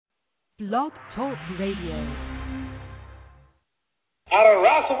Blog Talk Radio. I done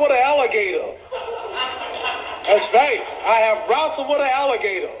wrestled with an alligator. That's right. I have wrestled with an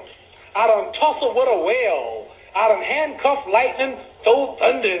alligator. I done tussled with a whale. I done handcuffed lightning, throw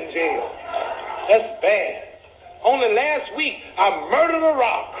thunder in jail. That's bad. Only last week, I murdered a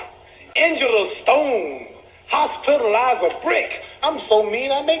rock, injured a stone, hospitalized a brick. I'm so mean,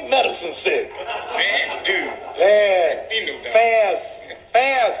 I make medicine sick. Man, dude. Fast.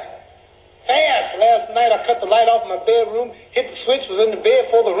 Last night, I cut the light off in my bedroom, hit the switch, was in the bed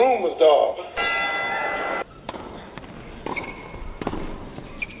before the room was dark.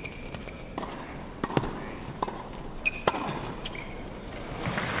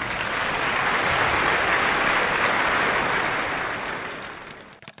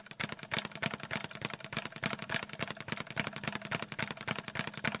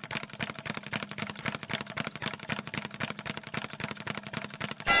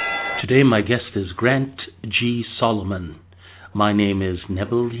 Today my guest is Grant G. Solomon. My name is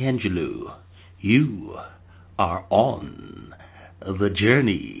Neville D'Angelo. You are on the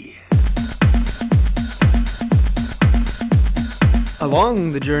journey.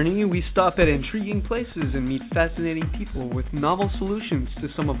 Along the journey, we stop at intriguing places and meet fascinating people with novel solutions to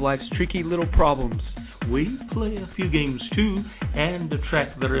some of life's tricky little problems. We play a few games too and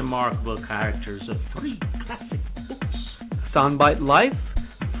attract the remarkable characters of 3 classic books. Soundbite Life,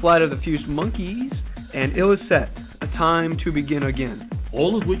 Flight of the Fused Monkeys, and ILICET, A Time to Begin Again.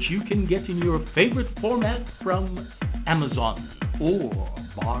 All of which you can get in your favorite format from Amazon or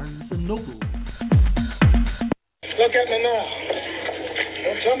Barnes & Noble. Look at me now.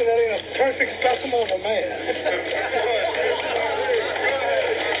 Don't tell me that ain't a perfect specimen of a man.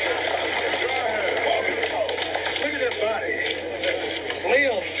 Look at that body.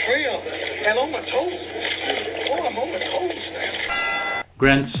 Slim, trim, and on my toes. Oh, I'm on my toes now.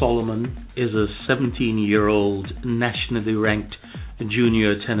 Grant Solomon is a 17-year-old nationally ranked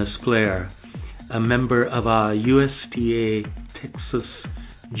junior tennis player, a member of our USTA Texas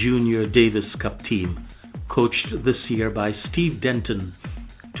Junior Davis Cup team, coached this year by Steve Denton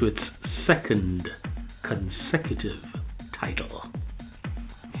to its 2nd consecutive title.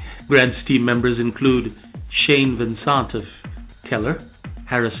 Grant's team members include Shane Vincent of Keller,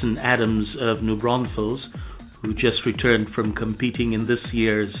 Harrison Adams of New Braunfels, who just returned from competing in this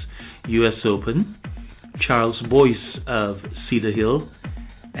year's U.S. Open, Charles Boyce of Cedar Hill,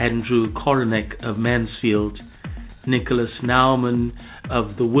 Andrew Koronek of Mansfield, Nicholas Nauman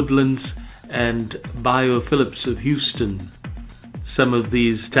of the Woodlands, and Bio Phillips of Houston. Some of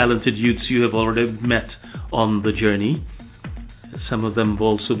these talented youths you have already met on the journey. Some of them have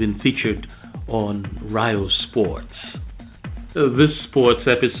also been featured on RyoSports. This sports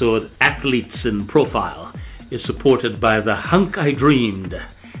episode, Athletes in Profile, is supported by the HUNK I Dreamed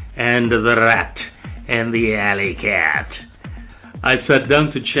and the Rat and the Alley Cat. I sat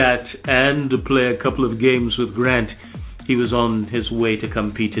down to chat and to play a couple of games with Grant. He was on his way to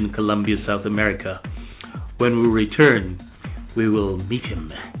compete in Colombia, South America. When we return, we will meet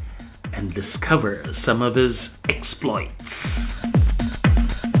him and discover some of his exploits.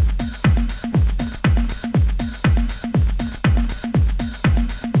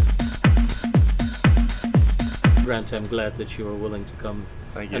 Grant, I'm glad that you are willing to come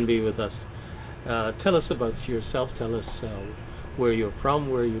and be with us. Tell us about yourself. Tell us where you're from,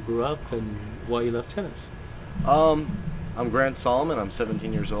 where you grew up, and why you left tennis. I'm Grant Solomon. I'm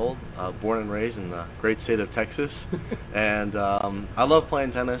 17 years old, born and raised in the great state of Texas. And I love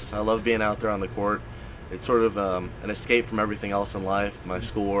playing tennis. I love being out there on the court. It's sort of an escape from everything else in life, my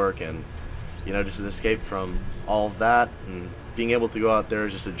schoolwork, and just an escape from all of that. And being able to go out there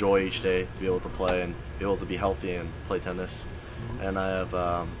is just a joy each day to be able to play and be able to be healthy and play tennis. Mm-hmm. And I have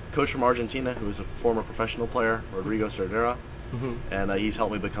a coach from Argentina who is a former professional player, Rodrigo Cerdeira, and he's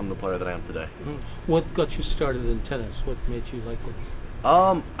helped me become the player that I am today. Mm-hmm. What got you started in tennis? What made you like it?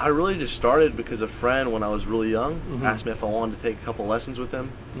 I really just started because a friend, when I was really young, asked me if I wanted to take a couple lessons with him,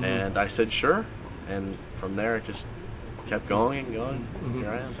 and I said sure, and from there it just kept going and going.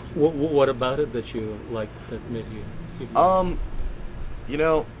 Here I am. What about it that you liked that made you?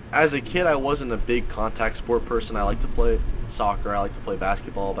 As a kid, I wasn't a big contact sport person. I liked to play soccer, I liked to play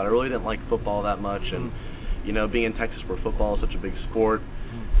basketball, but I really didn't like football that much. And being in Texas where football is such a big sport,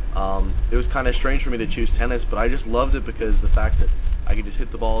 it was kind of strange for me to choose tennis, but I just loved it because the fact that I could just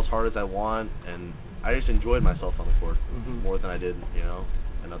hit the ball as hard as I want, and I just enjoyed myself on the court more than I did,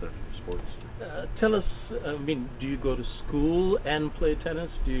 in other sports. Tell us, do you go to school and play tennis?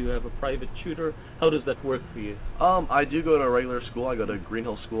 Do you have a private tutor? How does that work for you? I do go to a regular school. I go to Green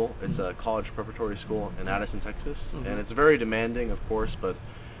Hill School. It's a college preparatory school in Addison, Texas. And it's very demanding, of course, but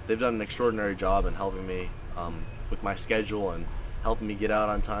they've done an extraordinary job in helping me with my schedule and helping me get out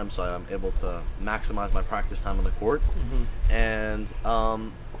on time, so I'm able to maximize my practice time on the court. And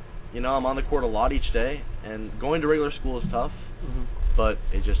I'm on the court a lot each day, and going to regular school is tough, but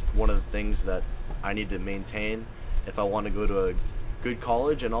it's just one of the things that I need to maintain if I want to go to a good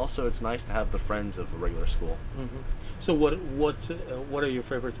college, and also it's nice to have the friends of a regular school. So what are your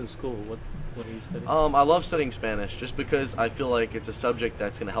favorites in school? What are you studying? I love studying Spanish just because I feel like it's a subject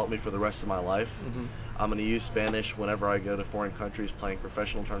that's going to help me for the rest of my life. I'm going to use Spanish whenever I go to foreign countries playing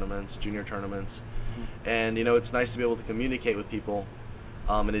professional tournaments, junior tournaments, and it's nice to be able to communicate with people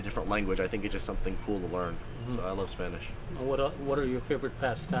in a different language. I think it's just something cool to learn. So I love Spanish. What are your favorite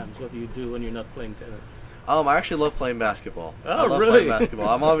pastimes? What do you do when you're not playing tennis? I actually love playing basketball. Oh, I love really? playing basketball.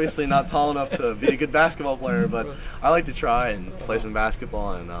 I'm obviously not tall enough to be a good basketball player, but I like to try and play some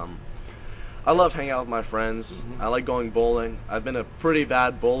basketball, and I love hanging out with my friends. I like going bowling. I've been a pretty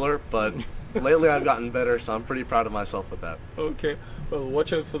bad bowler, but lately I've gotten better, so I'm pretty proud of myself with that. Okay. Well, watch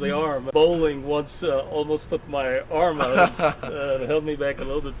out for the arm. Bowling once almost took my arm out and held me back a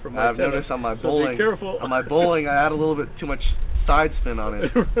little bit from my I've tennis. noticed on my So bowling. be careful. On my bowling, I had a little bit too much side spin on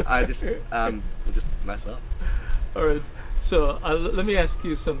it. I just mess up. All right. So let me ask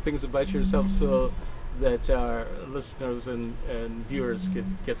you some things about yourself so that our listeners and viewers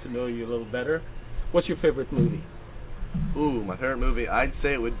can get to know you a little better. What's your favorite movie? Ooh, my favorite movie, I'd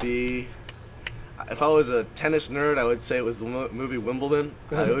say it would be, if I was a tennis nerd, I would say it was the movie Wimbledon.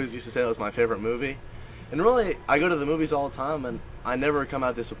 I always used to say it was my favorite movie. And really, I go to the movies all the time, and I never come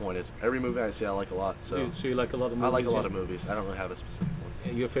out disappointed. Every movie I see, I like a lot. So you like a lot of movies? I like a lot of movies. I don't really have a specific one.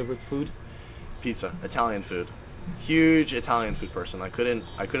 And your favorite food? Pizza, Italian food. Huge Italian food person. I couldn't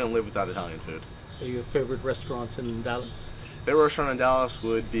live without Italian food. So your favorite restaurants in Dallas? Favorite restaurant in Dallas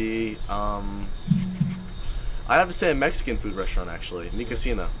would be, I have to say a Mexican food restaurant actually, Mi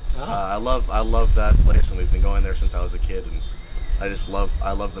Cocina. I love that place, and we've been going there since I was a kid, and I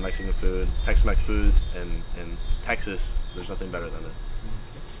love the Mexican food, Tex-Mex food, and in Texas, there's nothing better than it.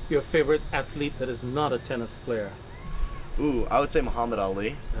 Your favorite athlete that is not a tennis player? Ooh, I would say Muhammad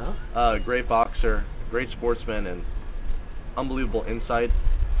Ali. Great boxer, great sportsman, and unbelievable insight.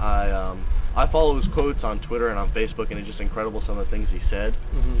 I follow his quotes on Twitter and on Facebook, and it's just incredible some of the things he said,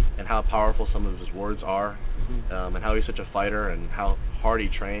 and how powerful some of his words are, and how he's such a fighter, and how hard he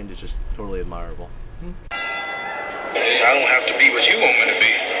trained is just totally admirable. I don't have to be what you want me to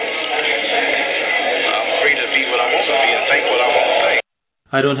be. I'm free to be what I want to be and think what I want to think.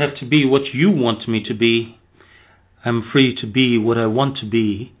 I don't have to be what you want me to be. I'm free to be what I want to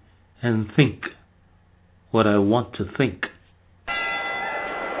be and think what I want to think. Well,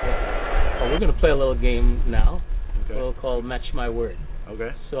 we're going to play a little game now. Okay. We'll call Match My Word.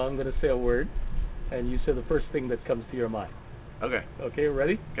 Okay. So I'm going to say a word, and you say the first thing that comes to your mind. Okay. Okay,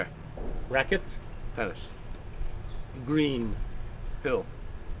 ready? Okay. Racket. Tennis. Green. Hill.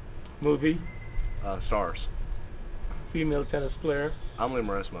 Movie. Stars. Female tennis player. Amelie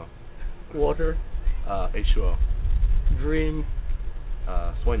Mauresmo. Water. H2O. Dream.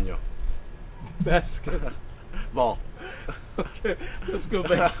 Sueño. Basket. Ball. Okay, let's go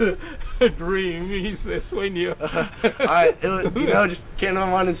back to dream. He says sueño. Just came to my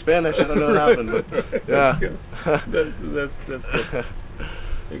mind in Spanish. I don't know what happened, but yeah. That's good.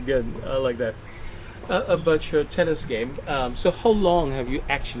 Again, I like that. About your tennis game. So how long have you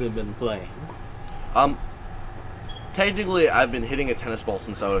actually been playing? Technically, I've been hitting a tennis ball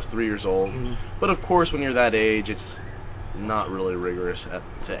since I was 3 years old. But of course, when you're that age, it's not really rigorous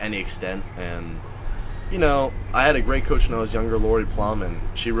to any extent. And I had a great coach when I was younger, Lori Plum, and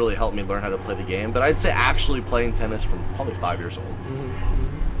she really helped me learn how to play the game. But I'd say actually playing tennis from probably 5 years old.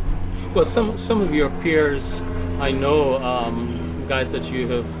 Well, some of your peers, I know, guys that you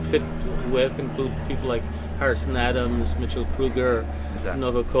have fit with include people like Harrison Adams, Mitchell Kruger,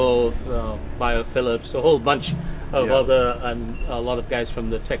 Novikov, Bio Phillips, a whole bunch of other, and a lot of guys from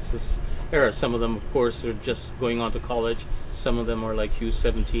the Texas era. Some of them, of course, are just going on to college. Some of them are like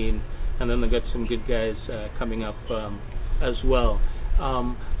U17. And then they've got some good guys coming up as well.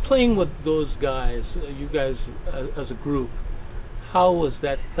 Playing with those guys, you guys as a group, how has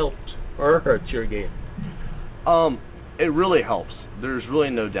that helped or hurt your game? It really helps. There's really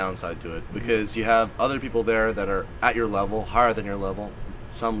no downside to it because you have other people there that are at your level, higher than your level,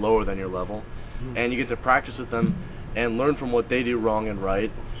 some lower than your level, and you get to practice with them and learn from what they do wrong and right,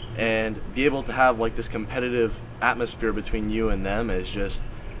 and be able to have like this competitive atmosphere between you and them is just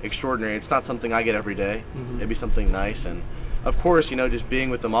extraordinary. It's not something I get every day. It'd be something nice, and of course, just being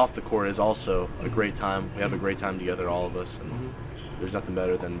with them off the court is also a great time. We have a great time together, all of us. And there's nothing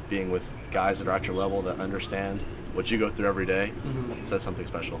better than being with guys that are at your level that understand what you go through every day. So that's something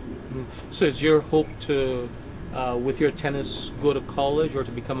special. So is your hope to, with your tennis, go to college or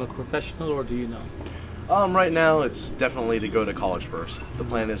to become a professional, or do you know? Right now, it's definitely to go to college first. The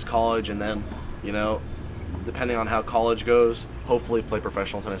plan is college, and then, depending on how college goes, hopefully play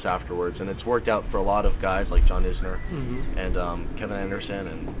professional tennis afterwards. And it's worked out for a lot of guys like John Isner and Kevin Anderson,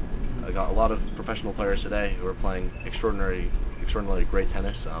 and I got a lot of professional players today who are playing extraordinarily great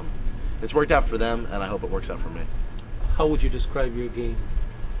tennis. It's worked out for them, and I hope it works out for me. How would you describe your game?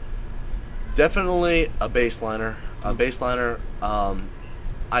 Definitely a baseliner.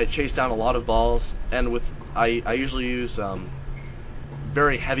 I chase down a lot of balls, and I usually use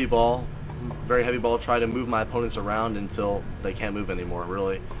very heavy ball, try to move my opponents around until they can't move anymore,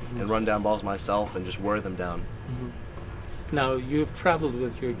 really, and run down balls myself and just wear them down. Now, you've traveled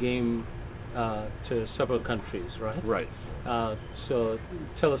with your game to several countries, right? Right. So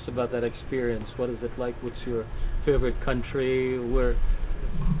tell us about that experience. What is it like? What's your favorite country? Where?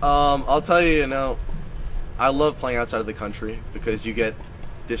 I'll tell you, I love playing outside of the country because you get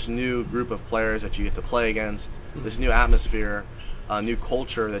this new group of players that you get to play against, this new atmosphere, new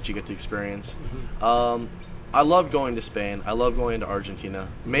culture that you get to experience. I love going to Spain. I love going to Argentina,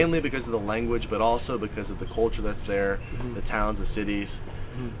 mainly because of the language, but also because of the culture that's there, the towns, the cities.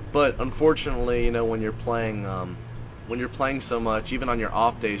 But unfortunately, when you're playing so much, even on your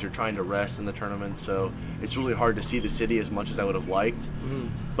off days, you're trying to rest in the tournament, so it's really hard to see the city as much as I would have liked.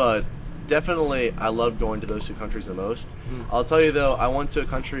 But definitely, I love going to those two countries the most. I'll tell you though, I went to a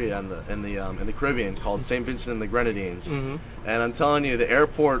country in the Caribbean called St. Vincent and the Grenadines, and I'm telling you, the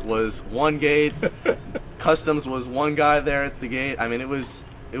airport was one gate, customs was one guy there at the gate. I mean, that was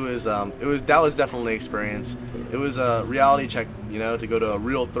definitely an experience. It was a reality check, to go to a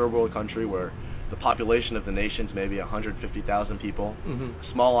real third world country where the population of the nation's maybe 150,000 people,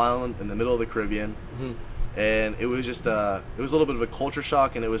 a small island in the middle of the Caribbean. And it was just it was a little bit of a culture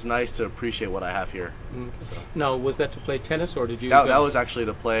shock, and it was nice to appreciate what I have here. Now, was that to play tennis, or did you? That was actually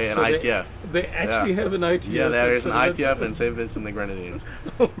to play an ITF. They actually have an ITF. Yeah, there's an ITF in St. Vincent and the Grenadines.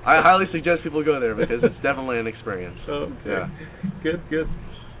 I highly suggest people go there because it's definitely an experience. Okay. Yeah. Good.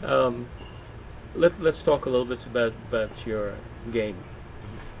 Let's talk a little bit about your game.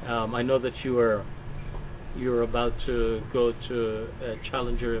 I know that you're about to go to a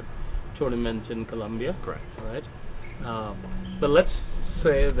challenger tournament in Colombia. Correct. Right. But let's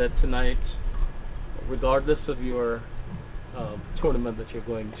say that tonight, regardless of your tournament that you're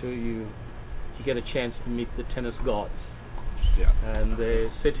going to, you get a chance to meet the tennis gods. Yeah. And they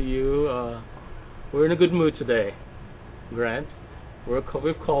say to you, we're in a good mood today, Grant.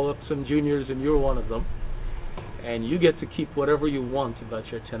 We've called up some juniors, and you're one of them. And you get to keep whatever you want about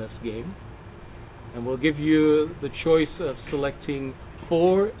your tennis game. And we'll give you the choice of selecting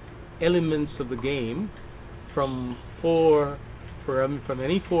 4 elements of the game from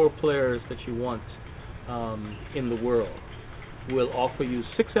any 4 players that you want in the world. We'll offer you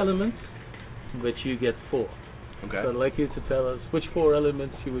 6 elements, but you get 4. Okay. So I'd like you to tell us which 4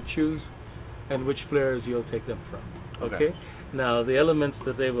 elements you would choose and which players you'll take them from. Okay. Now, the elements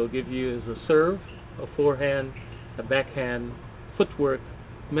that they will give you is a serve, a forehand, a backhand, footwork,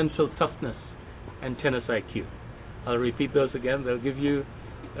 mental toughness, and tennis IQ. I'll repeat those again. They'll give you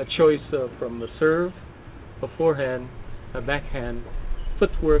a choice from a serve, a forehand, a backhand,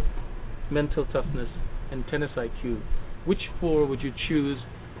 footwork, mental toughness, and tennis IQ. Which 4 would you choose,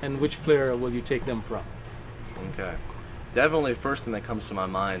 and which player will you take them from? Okay. Definitely, first thing that comes to my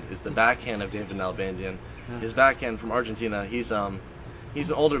mind is the backhand of David Nalbandian. His backhand from Argentina. He's an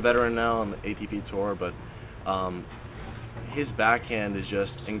older veteran now on the ATP tour, but his backhand is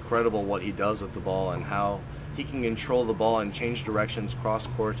just incredible. What he does with the ball and how he can control the ball and change directions cross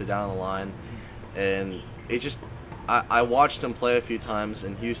court to down the line. And it just, I watched him play a few times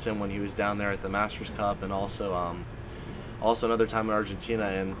in Houston when he was down there at the Masters Cup, and also another time in Argentina.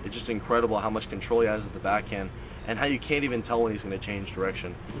 And it's just incredible how much control he has with the backhand, and how you can't even tell when he's going to change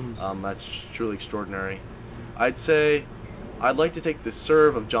direction. That's truly extraordinary. I'd say I'd like to take the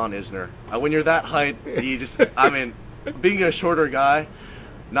serve of John Isner. When you're that height, being a shorter guy,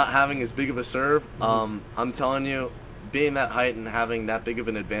 not having as big of a serve, I'm telling you, being that height and having that big of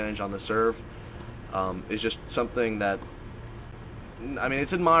an advantage on the serve is just something that,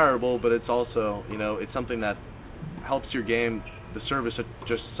 it's admirable, but it's also, it's something that helps your game. The serve is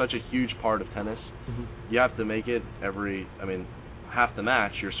just such a huge part of tennis. You have to make it half the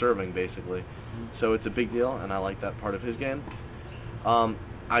match you're serving, basically. So it's a big deal, and I like that part of his game.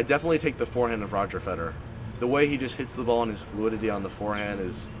 I definitely take the forehand of Roger Federer. The way he just hits the ball and his fluidity on the forehand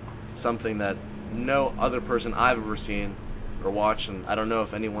is something that no other person I've ever seen or watch, and I don't know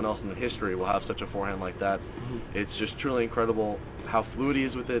if anyone else in the history will have such a forehand like that. It's just truly incredible how fluid he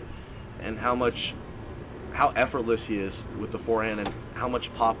is with it, and how effortless he is with the forehand, and how much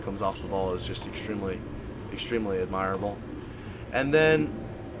pop comes off the ball is just extremely admirable. And then,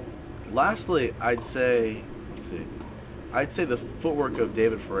 lastly, I'd say the footwork of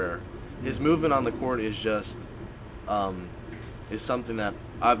David Ferrer. His movement on the court is just is something that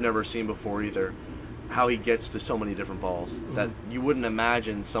I've never seen before either. How he gets to so many different balls that you wouldn't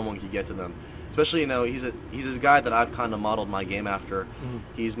imagine someone could get to them. Especially, he's a guy that I've kind of modeled my game after.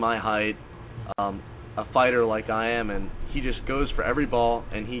 He's my height, a fighter like I am, and he just goes for every ball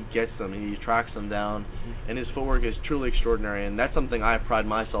and he gets them and he tracks them down, and his footwork is truly extraordinary, and that's something I pride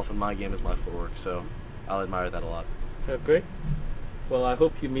myself in my game is my footwork, so I'll admire that a lot. Great. Well, I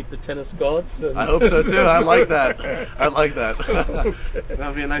hope you meet the tennis gods. I hope so too. I like that.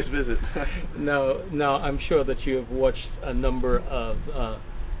 That'll be a nice visit. Now, I'm sure that you have watched a number of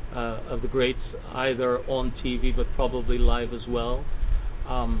the greats, either on TV but probably live as well.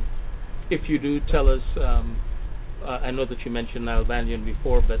 If you do, tell us. I know that you mentioned Niall Banyan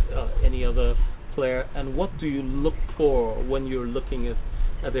before, but any other player, and what do you look for when you're looking at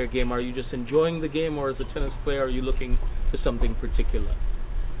their game? Are you just enjoying the game, or as a tennis player, are you looking for something particular?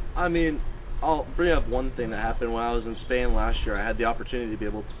 I mean, I'll bring up one thing that happened when I was in Spain last year. I had the opportunity to be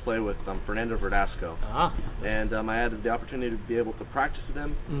able to play with Fernando Verdasco, and I had the opportunity to be able to practice with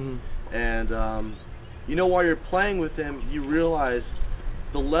him. And while you're playing with him, you realize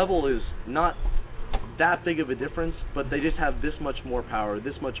the level is not that big of a difference, but they just have this much more power,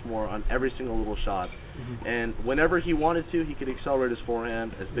 this much more on every single little shot. And whenever he wanted to, he could accelerate his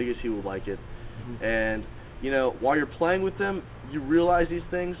forehand as big as he would like it. And while you're playing with them, you realize these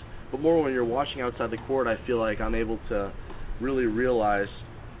things, but more when you're watching outside the court, I feel like I'm able to really realize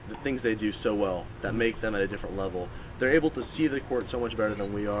the things they do so well that make them at a different level. They're able to see the court so much better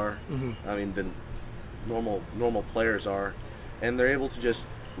than we are. I mean, than normal players are, and they're able to just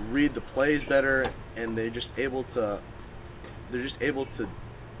read the plays better, and they're just able to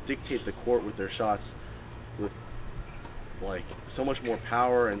dictate the court with their shots with like so much more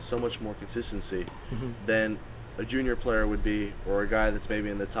power and so much more consistency than a junior player would be, or a guy that's maybe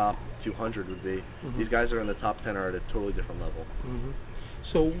in the top 200 would be. These guys are in the top 10 are at a totally different level.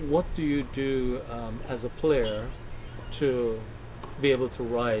 So what do you do as a player to be able to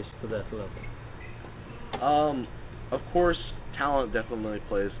rise to that level? Of course, talent definitely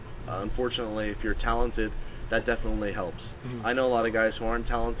plays. Unfortunately, if you're talented, that definitely helps. I know a lot of guys who aren't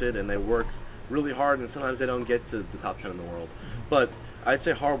talented and they work really hard, and sometimes they don't get to the top 10 in the world. But I'd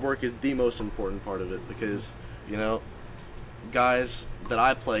say hard work is the most important part of it, because guys that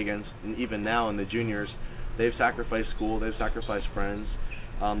I play against, and even now in the juniors, they've sacrificed school, they've sacrificed friends,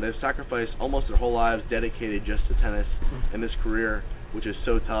 they've sacrificed almost their whole lives dedicated just to tennis and this career, which is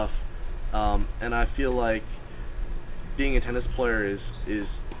so tough. And I feel like being a tennis player is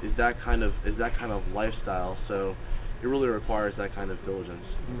that kind of lifestyle. So it really requires that kind of diligence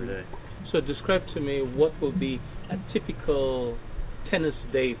every day. So describe to me what will be a typical tennis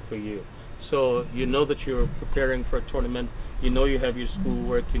day for you. So you know that you're preparing for a tournament, you have your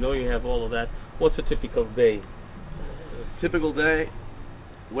schoolwork, you have all of that. What's a typical day? Typical day,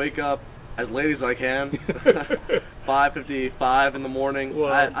 wake up as late as I can, 5:55 in the morning.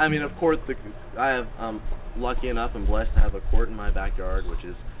 Wow. I mean, of course, I'm lucky enough and blessed to have a court in my backyard, which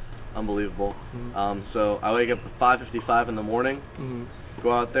is unbelievable. So I wake up at 5:55 in the morning,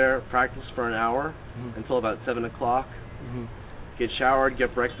 go out there, practice for an hour until about 7 o'clock, get showered,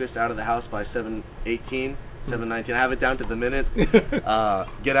 get breakfast, out of the house by 7:18, 7:19. I have it down to the minute.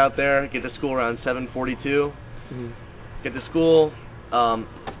 Get out there, get to school around 7:42, get to school.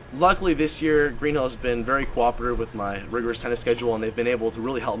 Luckily this year, Green Hill has been very cooperative with my rigorous tennis schedule, and they've been able to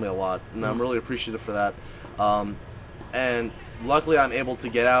really help me a lot, and I'm really appreciative for that. And luckily I'm able to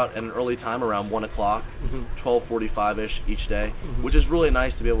get out at an early time around 1 o'clock, 12:45-ish each day, which is really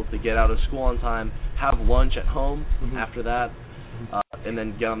nice to be able to get out of school on time, have lunch at home after that, and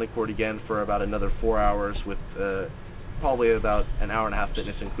then get on the court again for about another 4 hours with probably about an hour and a half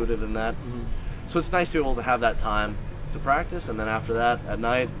fitness included in that. So it's nice to be able to have that time to practice, and then after that, at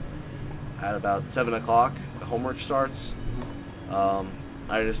night, at about 7 o'clock, the homework starts.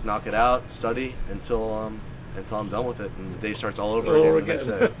 I just knock it out, study until I'm done with it, and the day starts all over again.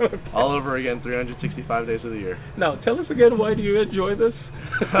 All over again, 365 days of the year. Now, tell us again, why do you enjoy this?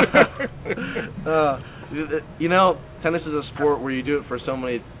 Tennis is a sport where you do it for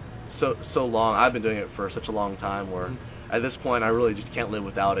so long. I've been doing it for such a long time where at this point I really just can't live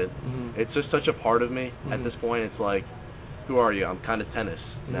without it. It's just such a part of me. At this point, it's like, who are you? I'm kind of tennis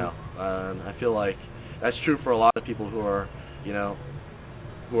now. And I feel like that's true for a lot of people who are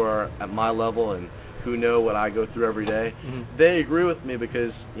who are at my level and who know what I go through every day, they agree with me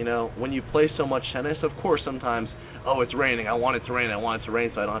because, when you play so much tennis, of course sometimes, it's raining, I want it to rain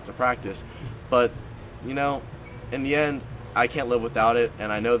so I don't have to practice. But, in the end, I can't live without it,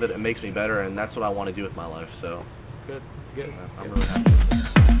 and I know that it makes me better, and that's what I want to do with my life. So, good. I'm really happy with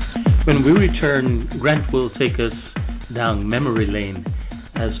it. When we return, Grant will take us down memory lane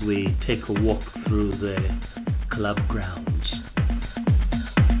as we take a walk through the club grounds.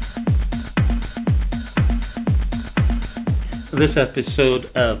 This episode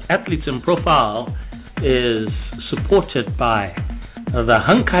of Athletes in Profile is supported by the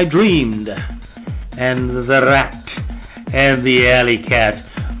HUNK I Dreamed and the Rat and the Alley Cat,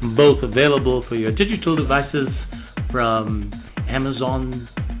 both available for your digital devices from Amazon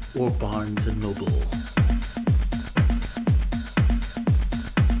or Barnes & Noble.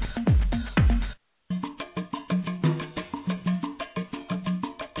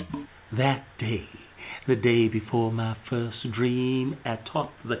 That day, the day before my first dream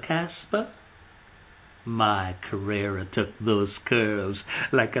atop the Casper, my Carrera took those curves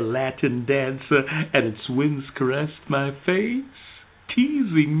like a Latin dancer, and its winds caressed my face,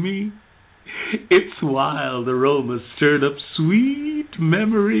 teasing me. Its wild aroma stirred up sweet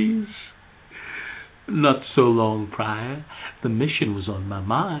memories. Not so long prior, the mission was on my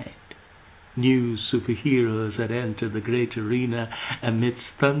mind. New superheroes had entered the great arena amidst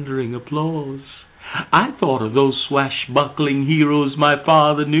thundering applause. I thought of those swashbuckling heroes my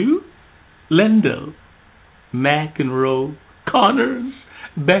father knew. Lendl, McEnroe, Connors,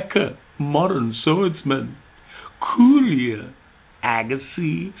 Becker, modern swordsman, Coolier,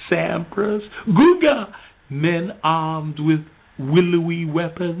 Agassi, Sampras, Guga, men armed with willowy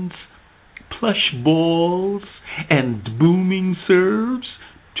weapons, plush balls, and booming serves,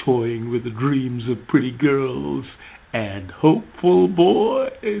 toying with the dreams of pretty girls and hopeful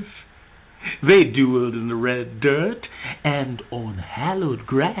boys. They dueled in the red dirt and on hallowed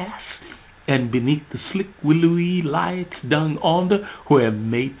grass, and beneath the slick willowy light dung under where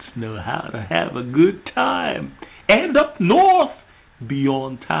mates know how to have a good time. And up north,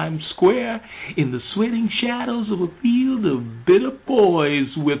 beyond Times Square, in the sweating shadows of a field of bitter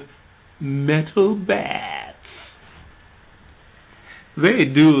boys with metal bats. They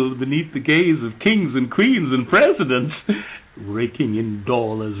dueled beneath the gaze of kings and queens and presidents, raking in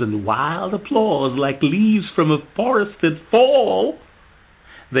dollars and wild applause like leaves from a forested fall.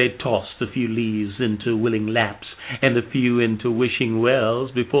 They tossed a few leaves into willing laps and a few into wishing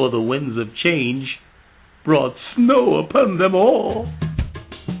wells before the winds of change brought snow upon them all.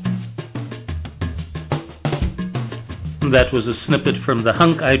 That was a snippet from the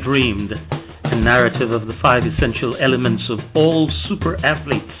HUNK I Dreamed, a narrative of the 5 essential elements of all super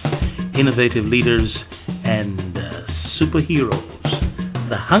athletes, innovative leaders, and superheroes.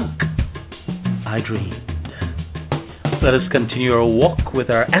 The HUNK I Dreamed. Let us continue our walk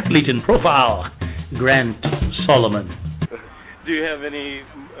with our athlete in profile, Grant Solomon. Do you have any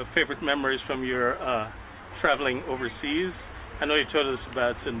favorite memories from your traveling overseas? I know you told us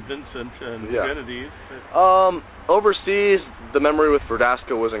about St. Vincent and Grenadines. Overseas, the memory with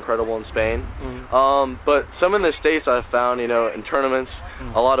Verdasco was incredible in Spain. But some in the States I've found, in tournaments,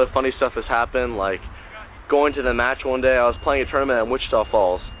 a lot of funny stuff has happened, like going to the match one day. I was playing a tournament in Wichita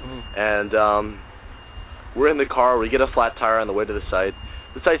Falls, and we're in the car. We get a flat tire on the way to the site.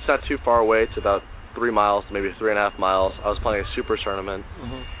 The site's not too far away. It's about 3 miles, maybe 3.5 miles. I was playing a super tournament,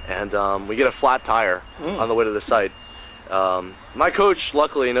 and we get a flat tire on the way to the site. My coach,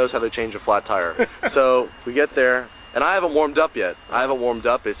 luckily, knows how to change a flat tire. So we get there, and I haven't warmed up yet.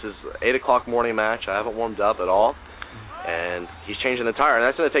 This is 8 o'clock morning match. I haven't warmed up at all. And he's changing the tire, and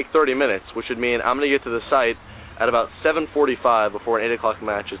that's going to take 30 minutes, which would mean I'm going to get to the site at about 7:45 before an 8 o'clock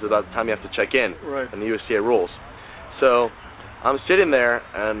match is about the time you have to check in, in the USTA rules. So I'm sitting there,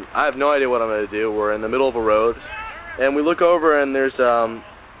 and I have no idea what I'm going to do. We're in the middle of a road, and we look over, and there's a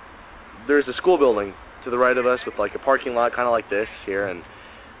school building to the right of us with like a parking lot kind of like this here, and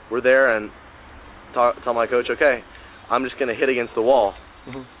we're there, and tell my coach, okay, I'm just going to hit against the wall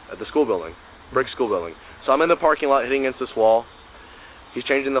at the school building, brick school building. So I'm in the parking lot hitting against this wall. He's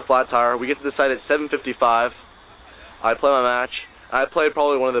changing the flat tire. We get to the site at 7:55. I play my match. I played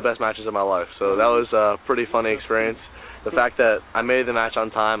probably one of the best matches of my life, so that was a pretty funny experience. The fact that I made the match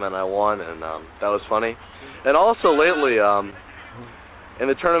on time and I won, and that was funny. And also lately, in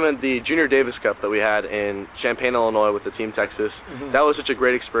the tournament, the Junior Davis Cup that we had in Champaign, Illinois with the Team Texas, that was such a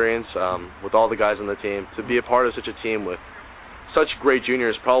great experience with all the guys on the team. To be a part of such a team with such great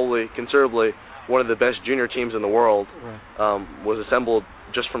juniors, probably considerably one of the best junior teams in the world, was assembled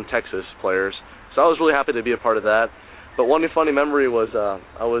just from Texas players. So I was really happy to be a part of that. But one funny memory was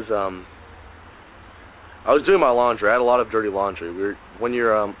I was doing my laundry. I had a lot of dirty laundry. When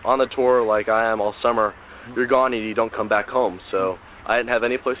you're on the tour like I am all summer, you're gone and you don't come back home. So I didn't have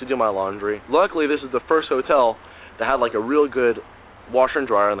any place to do my laundry. Luckily, this is the first hotel that had like a real good washer and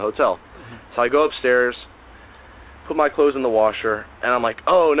dryer in the hotel. So I go upstairs, put my clothes in the washer, and I'm like,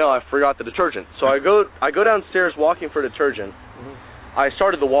 oh no, I forgot the detergent. So I go downstairs walking for detergent. I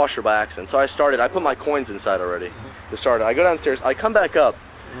started the washer by accident. So I put my coins inside already to start it. I go downstairs, I come back up,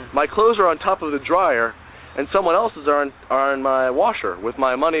 my clothes are on top of the dryer, and someone else's are in my washer with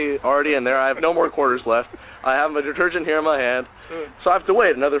my money already in there. I have no more quarters left. I have my detergent here in my hand. So I have to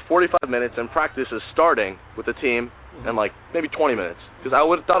wait another 45 minutes, and practice is starting with the team in like maybe 20 minutes. Because I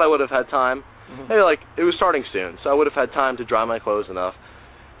thought I would have had time. Maybe like it was starting soon, so I would have had time to dry my clothes enough.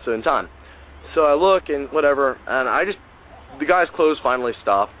 So in time. So I look and whatever, and the guy's clothes finally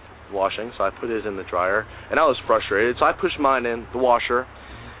stopped washing, so I put his in the dryer, and I was frustrated. So I pushed mine in the washer,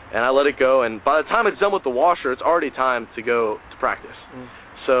 and I let it go, and by the time it's done with the washer, it's already time to go to practice.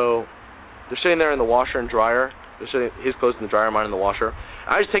 So they're sitting there in the washer and dryer. They're sitting, his clothes in the dryer, mine in the washer.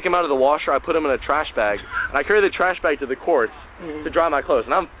 I just take him out of the washer, I put him in a trash bag, and I carry the trash bag to the courts to dry my clothes.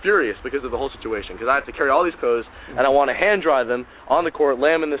 And I'm furious because of the whole situation, because I have to carry all these clothes, and I want to hand dry them on the court,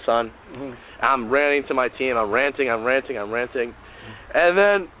 lay them in the sun. I'm ranting to my team, I'm ranting. And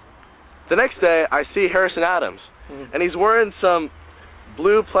then the next day, I see Harrison Adams, and he's wearing some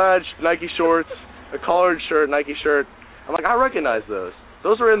blue plaid Nike shorts, a collared shirt, Nike shirt. I'm like, I recognize those.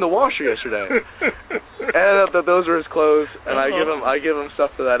 Those were in the washer yesterday. And those are his clothes, and I give him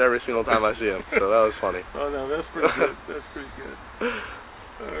stuff for that every single time I see him. So that was funny. Oh no, that's pretty good. That's pretty good.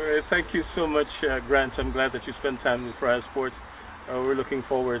 All right, thank you so much, Grant. I'm glad that you spent time with RyoSports. We're looking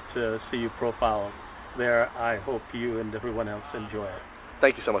forward to see you profile there. I hope you and everyone else enjoy it.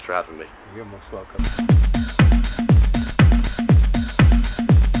 Thank you so much for having me. You're most welcome.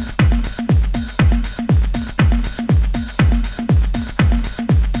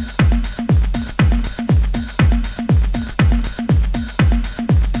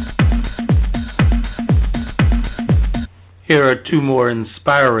 Here are two more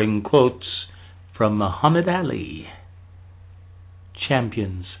inspiring quotes from Muhammad Ali.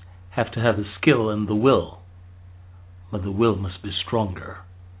 Champions have to have the skill and the will, but the will must be stronger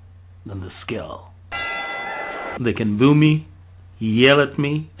than the skill. They can boo me, yell at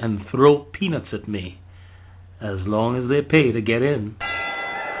me, and throw peanuts at me, as long as they pay to get in.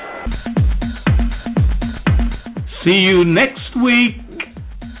 See you next week.